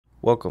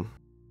Welcome.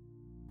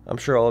 I'm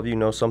sure all of you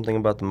know something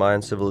about the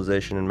Mayan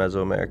Civilization in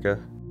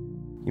Meso-America.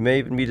 You may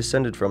even be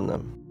descended from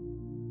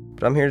them.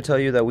 But I'm here to tell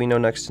you that we know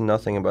next to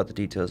nothing about the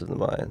details of the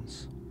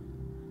Mayans.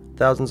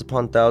 Thousands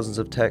upon thousands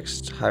of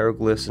texts,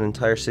 hieroglyphs, and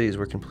entire cities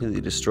were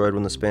completely destroyed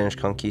when the Spanish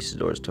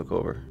conquistadors took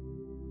over.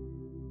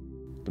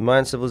 The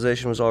Mayan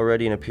civilization was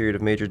already in a period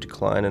of major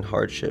decline and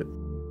hardship.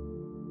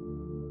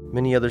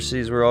 Many other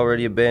cities were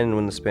already abandoned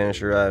when the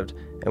Spanish arrived,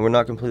 and we're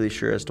not completely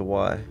sure as to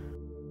why.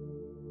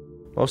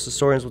 Most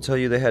historians will tell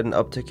you they had an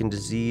uptick in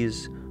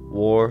disease,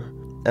 war,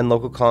 and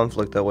local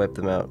conflict that wiped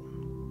them out.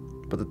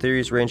 But the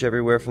theories range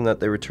everywhere from that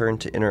they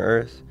returned to inner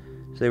Earth,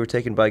 to they were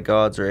taken by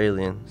gods or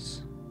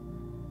aliens.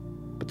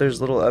 But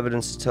there's little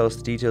evidence to tell us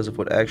the details of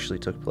what actually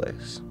took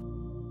place.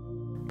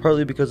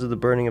 Partly because of the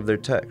burning of their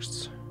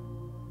texts.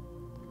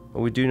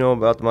 What we do know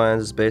about the Mayans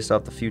is based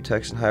off the few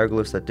texts and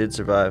hieroglyphs that did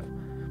survive,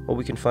 what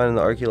we can find in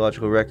the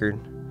archaeological record,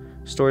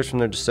 stories from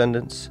their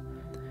descendants,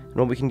 and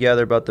what we can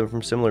gather about them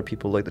from similar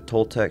people like the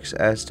Toltecs,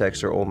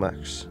 Aztecs, or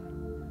Olmecs.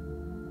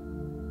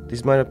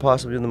 These might have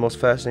possibly been the most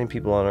fascinating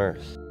people on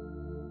Earth.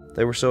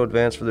 They were so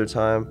advanced for their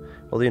time.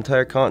 While the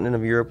entire continent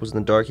of Europe was in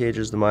the Dark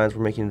Ages, the Mayans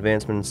were making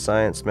advancement in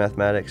science,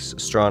 mathematics,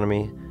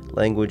 astronomy,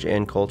 language,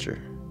 and culture.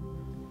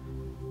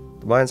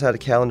 The Mayans had a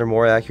calendar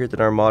more accurate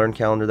than our modern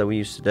calendar that we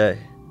use today.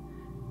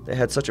 They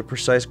had such a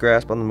precise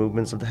grasp on the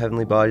movements of the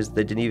heavenly bodies that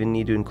they didn't even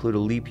need to include a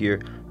leap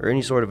year or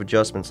any sort of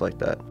adjustments like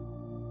that.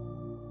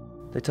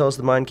 They tell us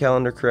the Mayan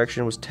calendar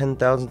correction was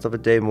 10,000th of a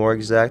day more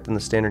exact than the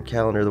standard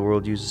calendar the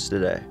world uses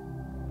today.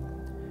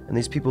 And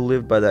these people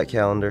lived by that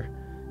calendar,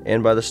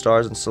 and by the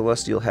stars and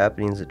celestial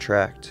happenings it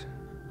tracked,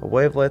 a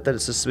way of life that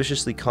is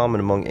suspiciously common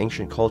among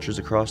ancient cultures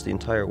across the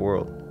entire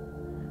world.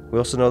 We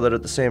also know that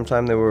at the same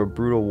time they were a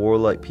brutal,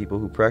 warlike people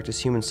who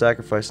practiced human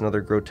sacrifice and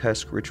other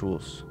grotesque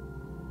rituals.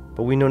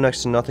 But we know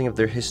next to nothing of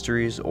their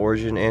histories,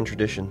 origin, and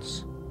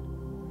traditions.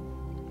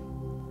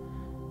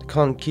 The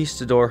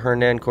conquistador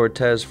Hernan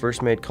Cortez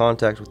first made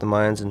contact with the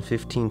Mayans in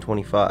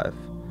 1525.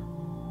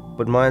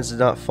 But Mayans did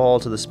not fall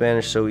to the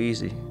Spanish so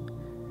easy.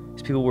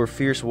 These people were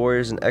fierce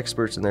warriors and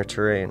experts in their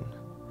terrain.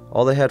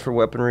 All they had for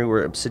weaponry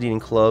were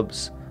obsidian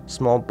clubs,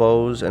 small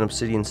bows, and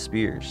obsidian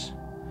spears,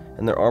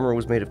 and their armor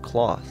was made of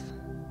cloth.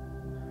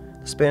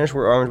 The Spanish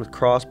were armed with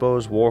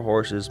crossbows, war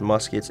horses,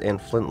 muskets, and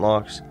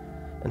flintlocks,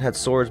 and had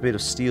swords made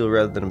of steel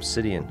rather than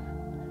obsidian.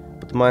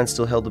 But the Mayans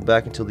still held them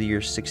back until the year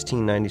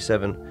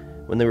 1697,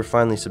 when they were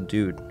finally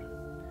subdued.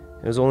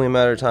 It was only a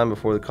matter of time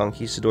before the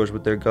conquistadors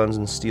with their guns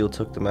and steel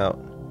took them out.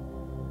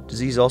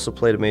 Disease also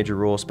played a major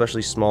role,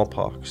 especially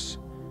smallpox.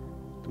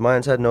 The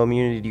Mayans had no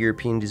immunity to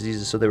European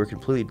diseases, so they were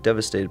completely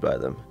devastated by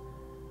them,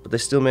 but they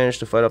still managed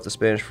to fight off the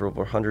Spanish for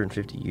over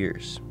 150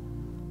 years.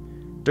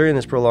 During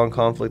this prolonged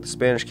conflict, the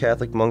Spanish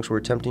Catholic monks were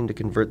attempting to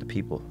convert the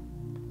people.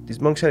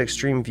 These monks had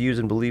extreme views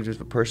and believed if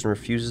a person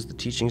refuses the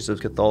teachings of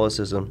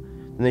Catholicism,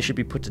 then they should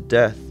be put to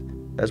death,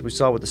 as we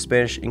saw with the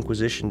Spanish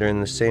Inquisition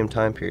during the same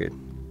time period.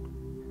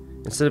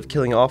 Instead of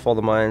killing off all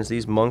the Mayans,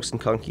 these monks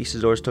and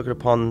conquistadors took it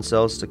upon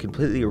themselves to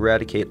completely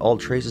eradicate all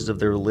traces of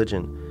their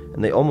religion,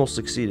 and they almost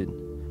succeeded.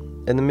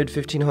 In the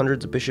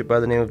mid-1500s, a bishop by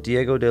the name of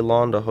Diego de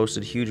Londa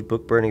hosted huge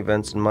book-burning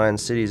events in Mayan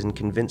cities and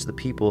convinced the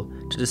people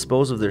to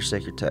dispose of their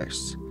sacred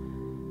texts.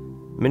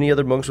 Many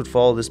other monks would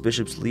follow this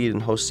bishop's lead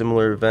and host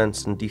similar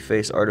events and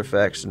deface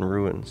artifacts and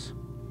ruins.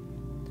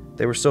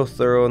 They were so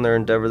thorough in their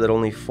endeavor that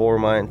only 4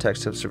 Mayan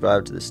texts have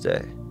survived to this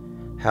day.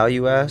 How,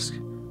 you ask?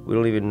 We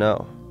don't even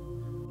know.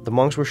 The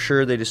monks were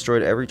sure they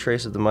destroyed every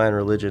trace of the Mayan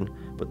religion,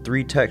 but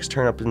 3 texts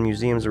turn up in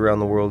museums around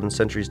the world in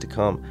centuries to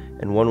come,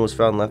 and 1 was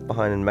found left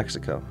behind in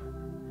Mexico.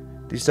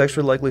 These texts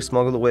were likely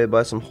smuggled away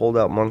by some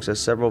holdout monks, as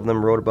several of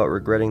them wrote about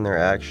regretting their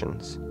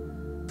actions.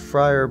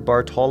 Friar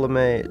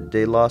Bartolomé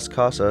de las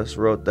Casas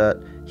wrote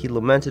that he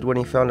lamented when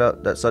he found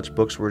out that such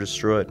books were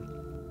destroyed.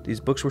 These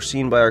books were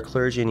seen by our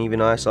clergy, and even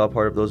I saw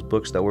part of those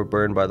books that were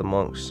burned by the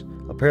monks,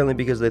 apparently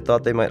because they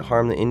thought they might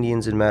harm the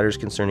Indians in matters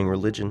concerning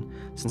religion,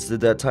 since at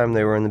that time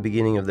they were in the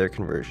beginning of their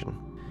conversion.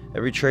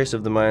 Every trace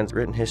of the Mayans'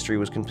 written history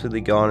was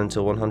completely gone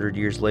until 100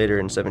 years later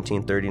in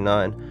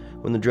 1739,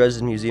 when the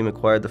Dresden Museum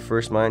acquired the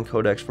first Mayan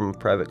Codex from a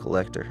private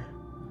collector.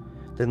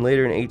 Then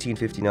later in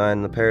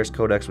 1859, the Paris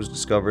Codex was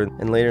discovered,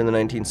 and later in the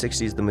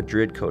 1960s, the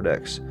Madrid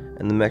Codex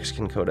and the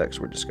Mexican Codex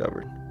were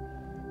discovered.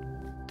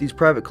 These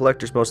private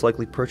collectors most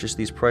likely purchased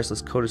these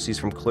priceless codices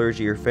from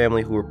clergy or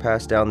family who were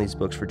passed down these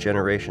books for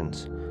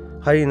generations,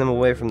 hiding them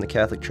away from the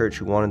Catholic Church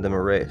who wanted them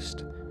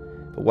erased.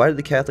 But why did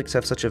the Catholics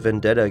have such a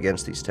vendetta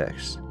against these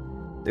texts?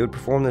 They would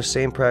perform the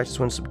same practice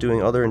when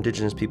subduing other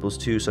indigenous peoples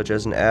too, such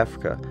as in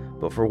Africa,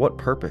 but for what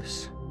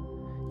purpose?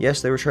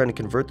 Yes, they were trying to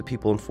convert the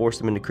people and force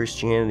them into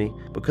Christianity,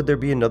 but could there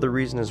be another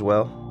reason as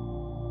well?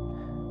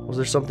 Was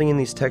there something in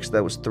these texts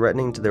that was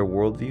threatening to their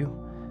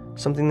worldview?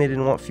 Something they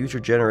didn't want future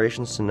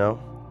generations to know?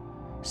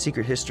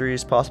 Secret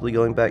histories, possibly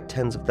going back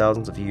tens of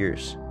thousands of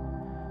years.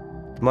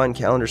 The Mayan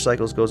calendar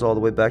cycles goes all the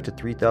way back to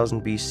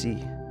 3000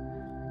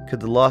 BC. Could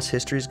the lost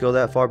histories go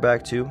that far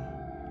back too?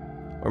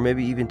 Or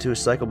maybe even to a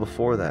cycle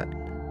before that?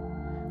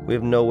 We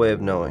have no way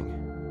of knowing.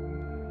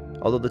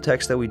 Although the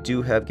texts that we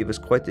do have give us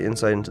quite the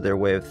insight into their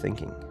way of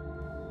thinking.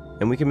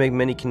 and we can make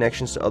many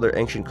connections to other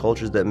ancient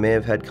cultures that may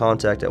have had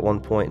contact at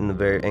one point in the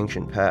very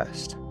ancient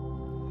past.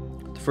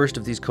 The first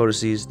of these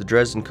codices, the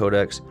Dresden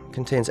Codex,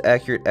 contains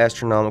accurate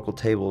astronomical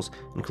tables,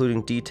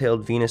 including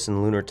detailed Venus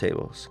and lunar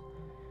tables.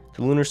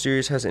 The lunar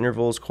series has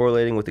intervals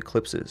correlating with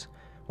eclipses,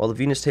 while the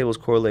Venus tables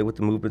correlate with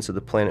the movements of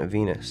the planet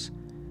Venus,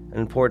 an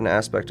important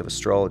aspect of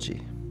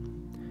astrology.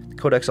 The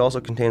Codex also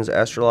contains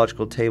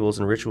astrological tables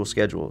and ritual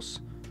schedules.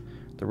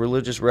 The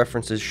religious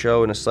references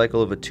show in a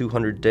cycle of a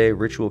 200-day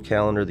ritual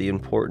calendar the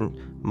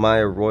important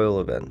Maya royal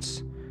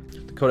events.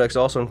 The Codex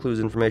also includes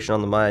information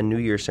on the Maya New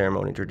Year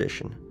ceremony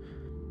tradition.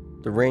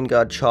 The rain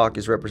god Chalk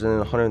is represented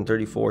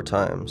 134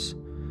 times.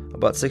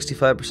 About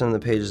 65% of the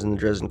pages in the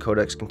Dresden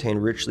Codex contain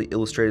richly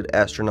illustrated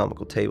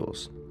astronomical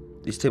tables.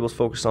 These tables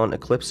focus on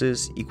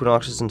eclipses,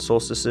 equinoxes and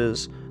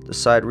solstices, the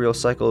sidereal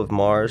cycle of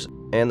Mars,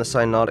 and the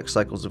synodic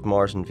cycles of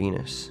Mars and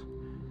Venus.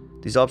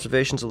 These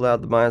observations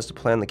allowed the Mayans to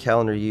plan the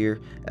calendar year,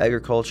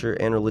 agriculture,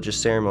 and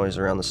religious ceremonies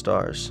around the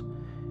stars.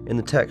 In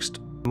the text,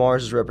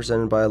 Mars is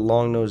represented by a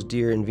long-nosed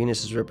deer and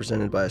Venus is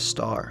represented by a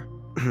star.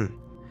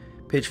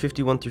 Page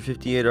 51 through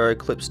 58 are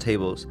eclipse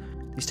tables.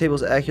 These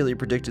tables accurately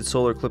predicted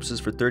solar eclipses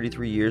for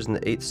 33 years in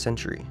the 8th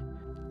century.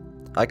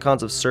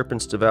 Icons of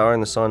serpents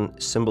devouring the sun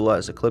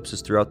symbolize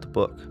eclipses throughout the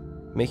book,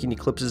 making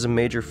eclipses a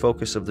major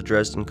focus of the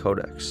Dresden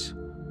Codex.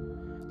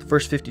 The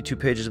first 52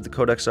 pages of the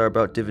Codex are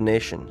about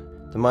divination.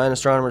 The Mayan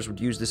astronomers would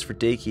use this for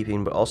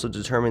daykeeping, but also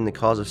determining the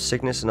cause of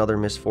sickness and other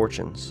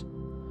misfortunes.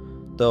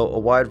 Though a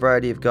wide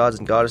variety of gods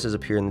and goddesses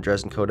appear in the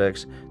Dresden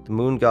Codex, the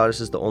moon goddess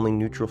is the only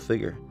neutral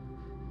figure.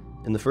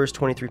 In the first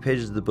 23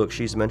 pages of the book,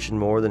 she is mentioned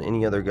more than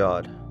any other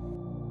god.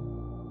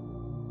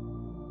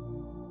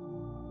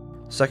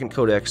 The second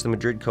codex, the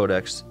Madrid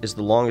Codex, is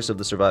the longest of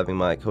the surviving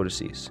Maya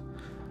codices.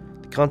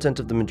 The content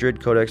of the Madrid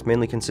Codex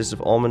mainly consists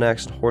of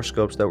almanacs and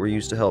horoscopes that were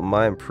used to help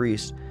Mayan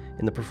priests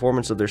in the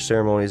performance of their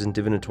ceremonies and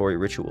divinatory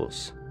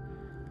rituals.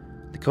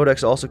 The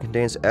codex also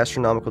contains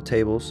astronomical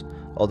tables,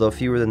 although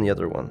fewer than the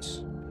other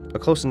ones. A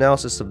close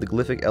analysis of the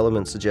glyphic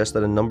elements suggests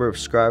that a number of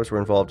scribes were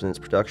involved in its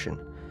production,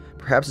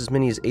 perhaps as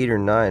many as 8 or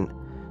 9,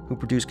 who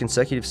produced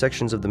consecutive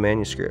sections of the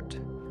manuscript.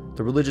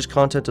 The religious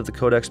content of the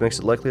codex makes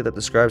it likely that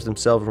the scribes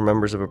themselves were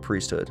members of a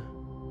priesthood.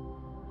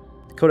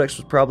 The codex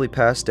was probably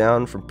passed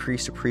down from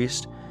priest to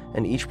priest,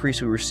 and each priest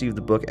who received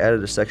the book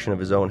added a section of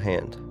his own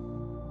hand.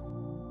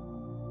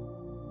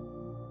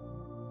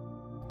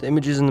 The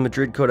images in the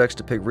Madrid Codex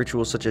depict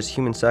rituals such as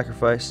human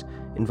sacrifice,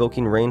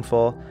 invoking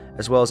rainfall,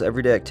 as well as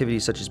everyday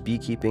activities such as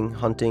beekeeping,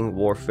 hunting,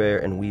 warfare,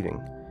 and weaving.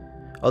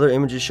 Other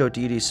images show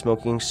deities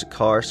smoking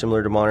cigar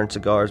similar to modern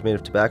cigars made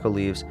of tobacco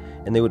leaves,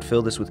 and they would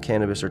fill this with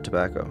cannabis or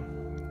tobacco.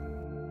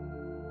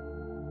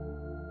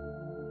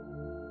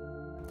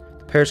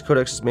 The Paris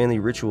Codex is mainly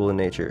ritual in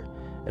nature,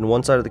 and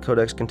one side of the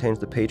codex contains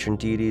the patron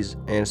deities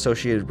and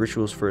associated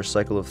rituals for a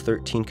cycle of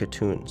 13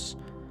 Katuns,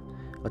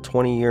 a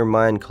 20-year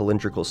Mayan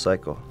calendrical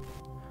cycle.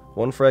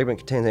 One fragment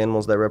contains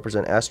animals that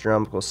represent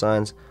astronomical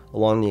signs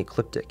along the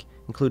ecliptic,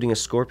 including a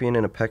scorpion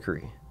and a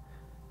peccary.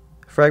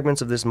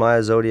 Fragments of this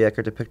Maya zodiac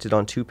are depicted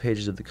on 2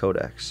 pages of the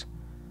codex.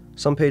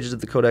 Some pages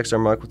of the codex are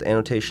marked with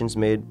annotations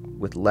made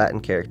with Latin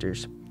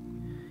characters.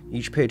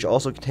 Each page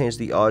also contains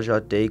the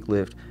Ajah day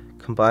glyph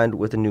combined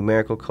with a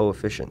numerical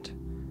coefficient,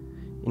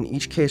 in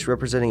each case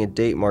representing a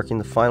date marking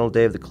the final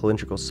day of the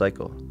calendrical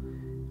cycle.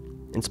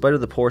 In spite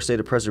of the poor state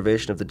of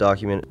preservation of the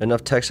document,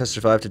 enough text has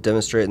survived to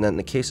demonstrate that in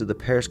the case of the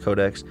Paris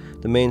Codex,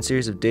 the main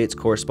series of dates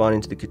corresponding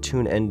to the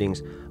Katun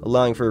endings,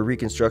 allowing for a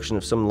reconstruction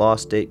of some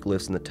lost date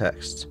glyphs in the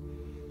texts.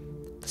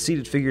 The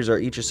seated figures are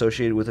each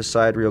associated with a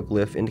sidereal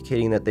glyph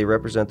indicating that they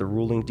represent the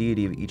ruling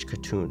deity of each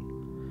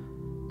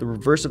Katun. The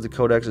reverse of the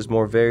codex is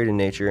more varied in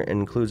nature and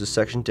includes a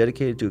section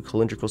dedicated to a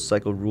calendrical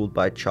cycle ruled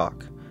by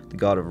Chalk, the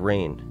god of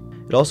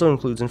rain. It also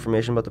includes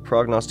information about the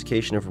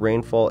prognostication of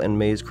rainfall and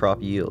maize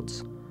crop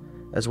yields,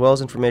 as well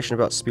as information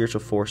about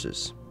spiritual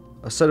forces.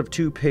 A set of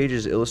 2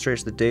 pages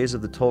illustrates the days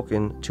of the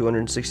Tolkien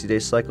 260-day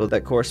cycle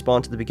that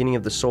correspond to the beginning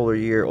of the solar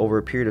year over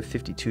a period of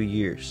 52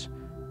 years.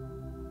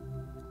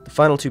 The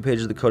final 2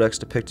 pages of the codex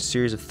depict a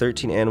series of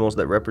 13 animals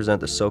that represent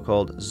the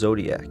so-called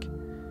zodiac.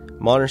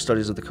 Modern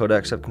studies of the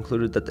codex have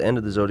concluded that the end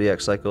of the zodiac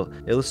cycle,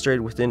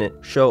 illustrated within it,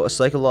 show a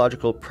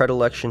psychological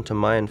predilection to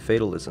Mayan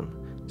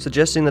fatalism,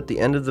 suggesting that the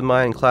end of the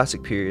Mayan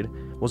classic period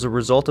was a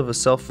result of a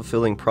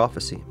self-fulfilling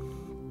prophecy.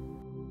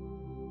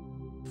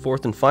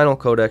 Fourth and final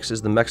codex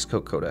is the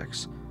Mexico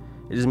Codex.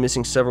 It is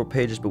missing several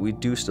pages, but we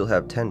do still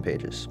have 10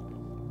 pages.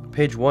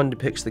 Page 1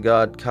 depicts the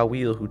god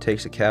Kawil who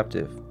takes a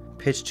captive.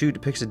 Page 2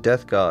 depicts a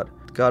death god,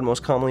 the god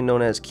most commonly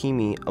known as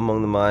Kimi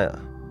among the Maya.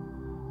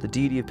 The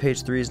deity of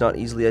page 3 is not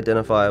easily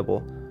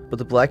identifiable, but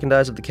the blackened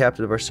eyes of the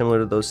captive are similar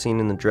to those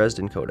seen in the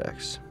Dresden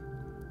Codex.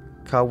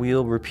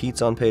 Kawil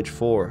repeats on page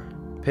 4.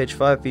 Page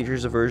 5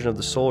 features a version of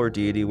the solar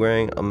deity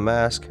wearing a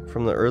mask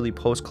from the early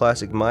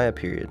post-classic Maya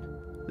period.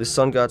 This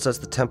sun god sets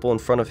the temple in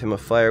front of him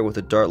afire with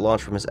a dart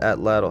launched from his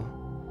atlatl.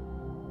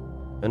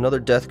 Another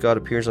death god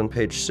appears on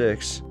page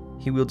 6.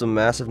 He wields a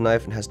massive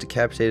knife and has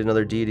decapitated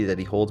another deity that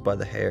he holds by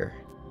the hair.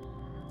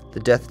 The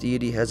death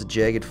deity has a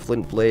jagged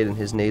flint blade in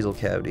his nasal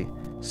cavity,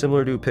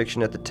 similar to a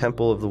depiction at the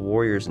Temple of the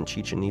Warriors in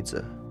Chichen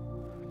Itza.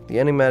 The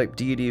enigmatic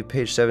deity of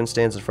page 7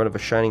 stands in front of a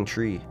shining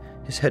tree.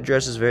 His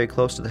headdress is very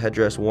close to the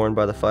headdress worn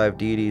by the 5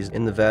 deities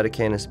in the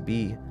Vaticanus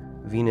B,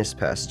 Venus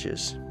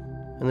passages,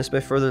 and this may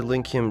further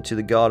link him to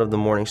the god of the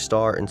morning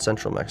star in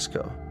central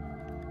Mexico.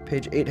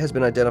 Page 8 has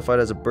been identified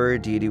as a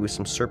bird deity with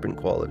some serpent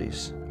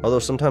qualities. Although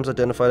sometimes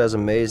identified as a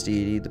maize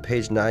deity, the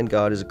page 9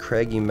 god is a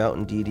craggy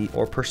mountain deity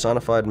or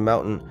personified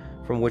mountain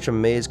from which a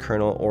maize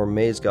kernel or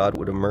maize god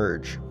would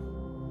emerge,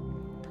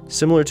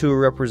 similar to a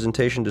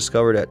representation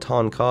discovered at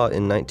Tonka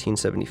in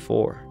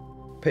 1974.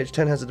 Page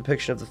 10 has a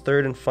depiction of the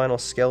third and final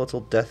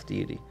skeletal death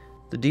deity.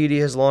 The deity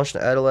has launched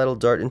an atlatl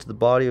dart into the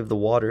body of the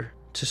water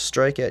to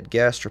strike at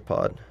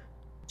gastropod.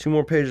 2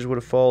 more pages would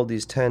have followed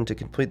these 10 to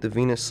complete the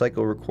Venus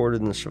cycle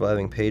recorded in the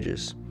surviving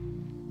pages.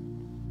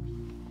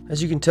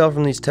 As you can tell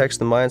from these texts,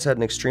 the Mayans had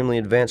an extremely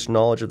advanced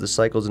knowledge of the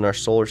cycles in our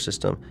solar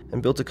system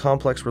and built a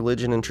complex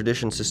religion and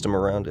tradition system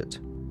around it.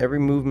 Every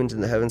movement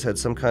in the heavens had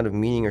some kind of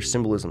meaning or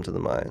symbolism to the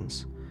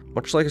Mayans.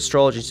 Much like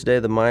astrology today,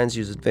 the Mayans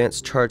used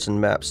advanced charts and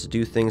maps to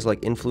do things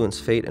like influence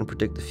fate and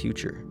predict the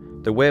future.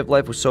 Their way of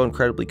life was so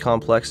incredibly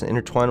complex and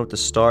intertwined with the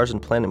stars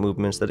and planet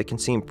movements that it can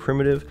seem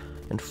primitive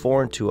and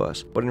foreign to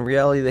us, but in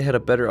reality they had a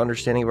better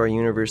understanding of our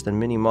universe than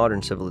many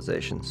modern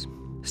civilizations.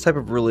 This type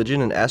of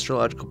religion and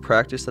astrological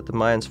practice that the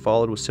Mayans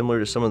followed was similar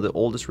to some of the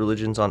oldest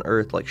religions on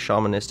Earth, like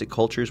shamanistic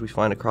cultures we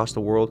find across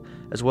the world,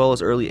 as well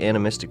as early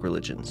animistic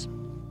religions.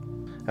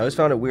 I always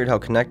found it weird how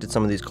connected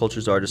some of these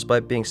cultures are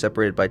despite being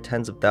separated by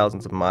tens of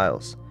thousands of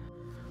miles.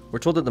 We're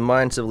told that the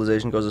Mayan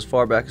civilization goes as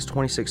far back as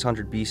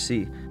 2600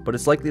 BC, but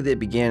it's likely they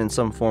began in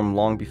some form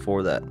long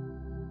before that.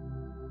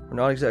 We're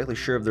not exactly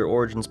sure of their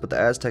origins, but the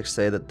Aztecs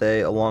say that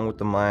they, along with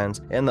the Mayans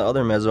and the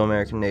other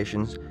Meso-American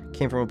nations,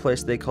 came from a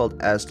place they called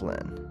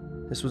Aztlan.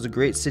 This was a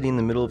great city in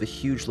the middle of a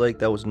huge lake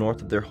that was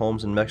north of their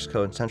homes in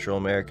Mexico and Central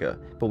America,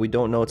 but we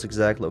don't know its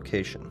exact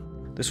location.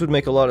 This would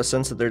make a lot of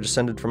sense that they're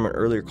descended from an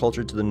earlier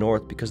culture to the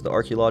north, because the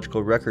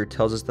archaeological record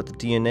tells us that the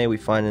DNA we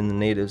find in the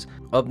natives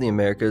of the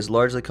Americas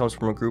largely comes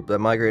from a group that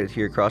migrated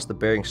here across the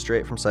Bering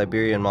Strait from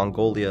Siberia and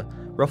Mongolia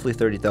roughly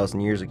 30,000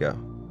 years ago.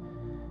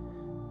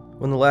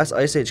 When the last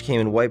ice age came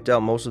and wiped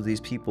out most of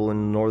these people in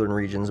the northern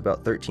regions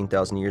about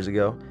 13,000 years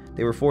ago,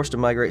 they were forced to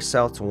migrate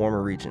south to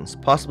warmer regions,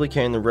 possibly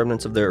carrying the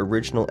remnants of their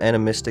original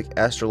animistic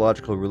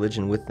astrological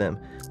religion with them,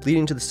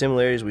 leading to the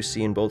similarities we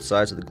see in both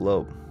sides of the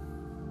globe.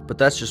 But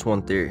that's just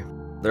one theory.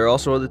 There are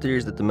also other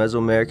theories that the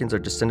Meso-Americans are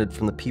descended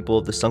from the people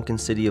of the sunken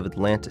city of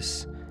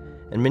Atlantis,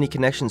 and many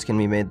connections can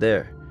be made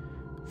there.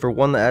 For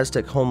one, the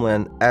Aztec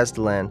homeland,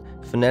 Aztlan,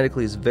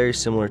 phonetically is very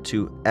similar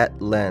to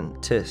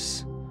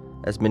Atlantis,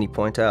 as many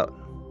point out.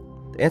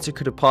 The answer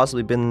could have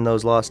possibly been in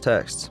those lost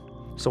texts.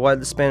 So why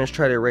did the Spanish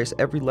try to erase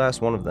every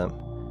last one of them?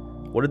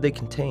 What did they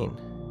contain?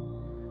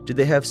 Did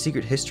they have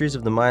secret histories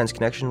of the Mayans'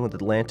 connection with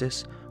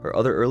Atlantis, or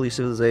other early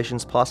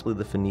civilizations, possibly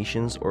the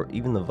Phoenicians, or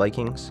even the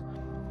Vikings?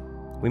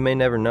 We may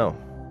never know.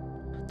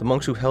 The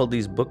monks who held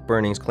these book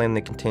burnings claimed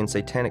they contained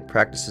satanic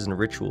practices and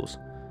rituals.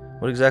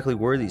 What exactly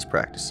were these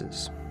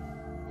practices?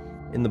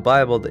 In the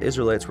Bible, the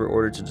Israelites were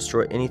ordered to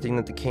destroy anything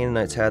that the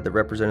Canaanites had that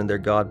represented their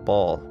god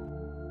Baal.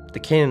 The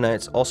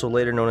Canaanites, also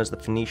later known as the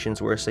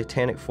Phoenicians, were a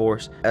satanic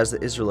force as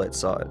the Israelites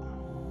saw it.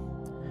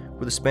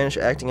 Were the Spanish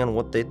acting on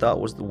what they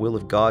thought was the will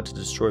of God to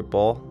destroy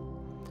Baal?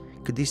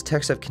 Could these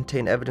texts have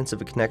contained evidence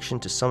of a connection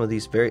to some of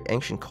these very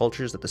ancient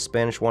cultures that the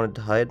Spanish wanted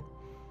to hide?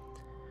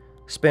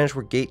 The Spanish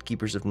were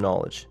gatekeepers of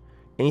knowledge.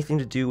 Anything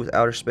to do with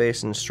outer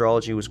space and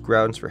astrology was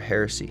grounds for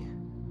heresy.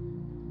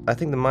 I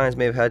think the Mayans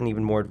may have had an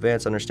even more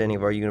advanced understanding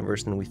of our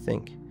universe than we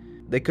think.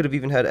 They could have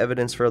even had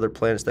evidence for other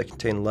planets that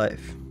contain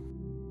life.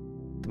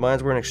 The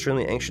Mayans were an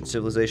extremely ancient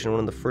civilization, one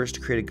of the first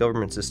to create a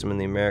government system in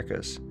the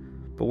Americas.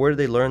 But where did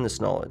they learn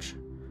this knowledge?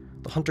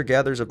 The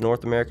hunter-gatherers of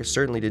North America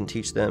certainly didn't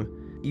teach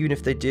them, even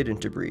if they did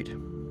interbreed.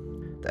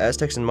 The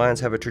Aztecs and Mayans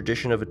have a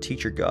tradition of a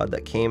teacher god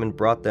that came and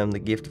brought them the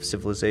gift of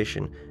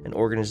civilization and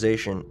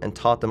organization and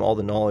taught them all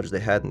the knowledge they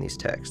had in these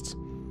texts.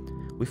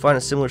 We find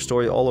a similar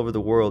story all over the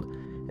world,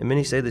 and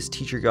many say this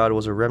teacher god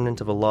was a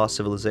remnant of a lost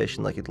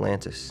civilization like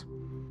Atlantis.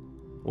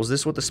 Was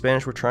this what the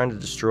Spanish were trying to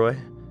destroy?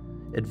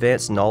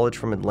 Advanced knowledge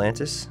from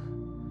Atlantis?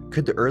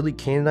 Could the early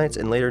Canaanites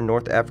and later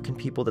North African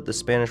people that the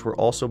Spanish were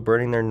also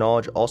burning their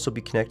knowledge also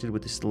be connected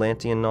with this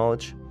Atlantean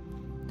knowledge?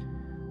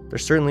 There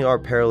certainly are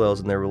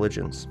parallels in their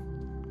religions.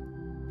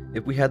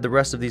 If we had the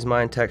rest of these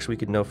Mayan texts, we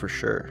could know for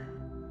sure.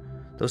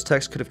 Those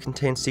texts could have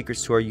contained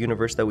secrets to our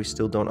universe that we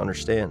still don't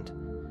understand.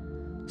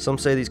 Some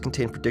say these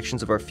contain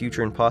predictions of our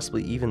future and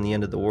possibly even the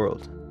end of the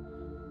world.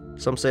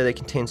 Some say they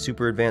contain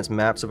super advanced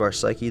maps of our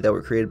psyche that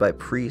were created by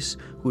priests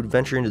who would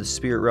venture into the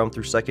spirit realm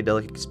through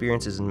psychedelic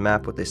experiences and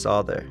map what they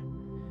saw there.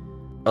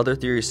 Other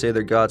theories say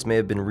their gods may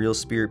have been real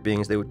spirit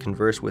beings they would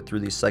converse with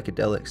through these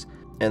psychedelics,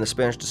 and the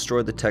Spanish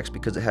destroyed the text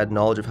because it had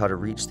knowledge of how to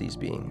reach these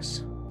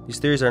beings. These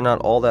theories are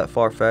not all that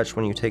far-fetched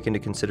when you take into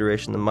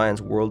consideration the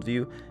Mayans'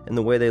 worldview and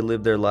the way they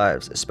lived their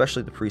lives,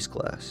 especially the priest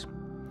class.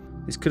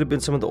 These could have been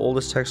some of the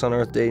oldest texts on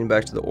Earth dating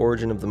back to the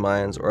origin of the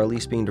Mayans, or at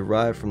least being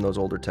derived from those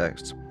older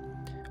texts.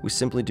 We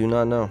simply do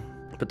not know.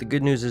 But the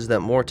good news is that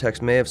more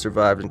texts may have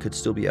survived and could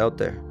still be out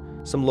there.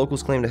 Some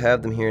locals claim to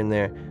have them here and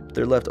there, but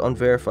they're left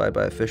unverified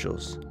by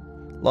officials.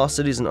 Lost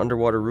cities and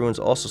underwater ruins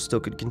also still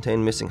could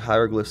contain missing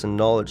hieroglyphs and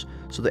knowledge,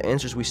 so the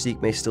answers we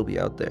seek may still be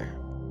out there.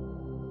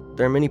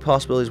 There are many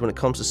possibilities when it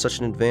comes to such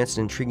an advanced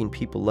and intriguing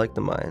people like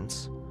the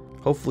Mayans.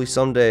 Hopefully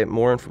someday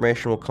more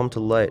information will come to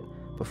light,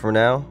 but for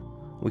now,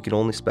 we can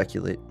only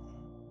speculate.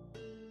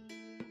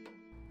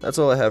 That's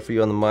all I have for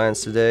you on the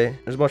Mayans today.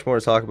 There's much more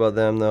to talk about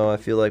them though. I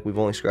feel like we've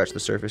only scratched the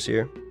surface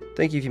here.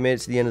 Thank you if you made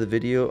it to the end of the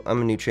video.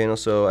 I'm a new channel,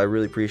 so I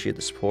really appreciate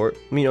the support.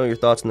 Let me know your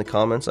thoughts in the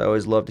comments. I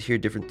always love to hear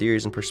different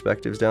theories and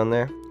perspectives down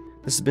there.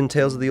 This has been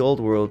Tales of the Old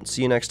World.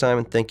 See you next time,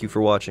 and thank you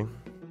for watching.